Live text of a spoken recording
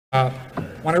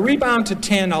When I rebound to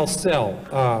 10, I'll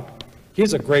sell.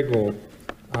 Here's a great rule.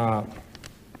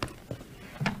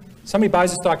 Somebody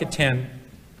buys a stock at 10,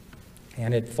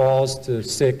 and it falls to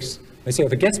 6. They say,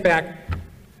 if it gets back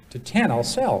to 10, I'll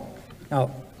sell.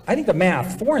 Now, I think the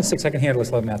math, 4 and 6, I can handle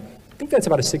this level of math. I think that's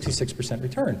about a 66%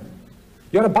 return.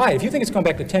 You ought to buy it. If you think it's going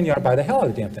back to 10, you ought to buy the hell out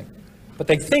of the damn thing. But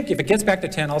they think if it gets back to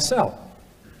 10, I'll sell.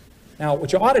 Now,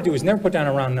 what you ought to do is never put down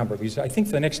a round number, because I think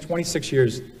for the next 26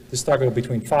 years, this stock will go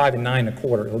between 5 and 9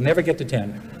 1/4. It'll never get to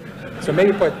 10. So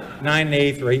maybe put 9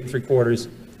 1/8 or 8 3/4.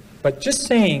 But just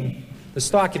saying the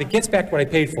stock, if it gets back what I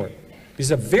paid for it, this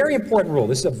is a very important rule.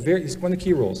 This is one of the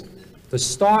key rules. The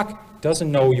stock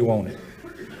doesn't know you own it.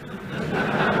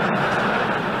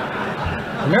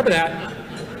 Remember that.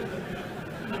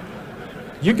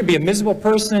 You could be a miserable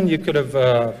person. You could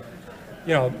have,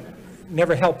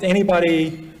 never helped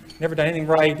anybody, never done anything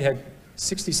right, had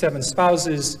 67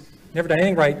 spouses, never done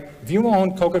anything right. If you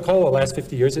own Coca-Cola the last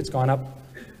 50 years, it's gone up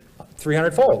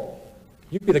 300-fold.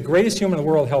 You could be the greatest human in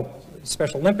the world, help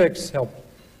Special Olympics, help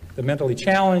the mentally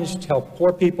challenged, help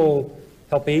poor people,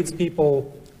 help AIDS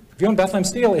people. If you own Bethlehem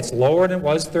Steel, it's lower than it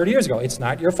was 30 years ago. It's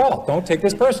not your fault. Don't take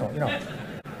this personal,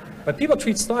 But people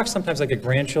treat stocks sometimes like a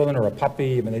grandchildren or a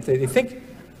puppy. I mean, they think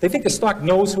the stock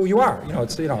knows who you are.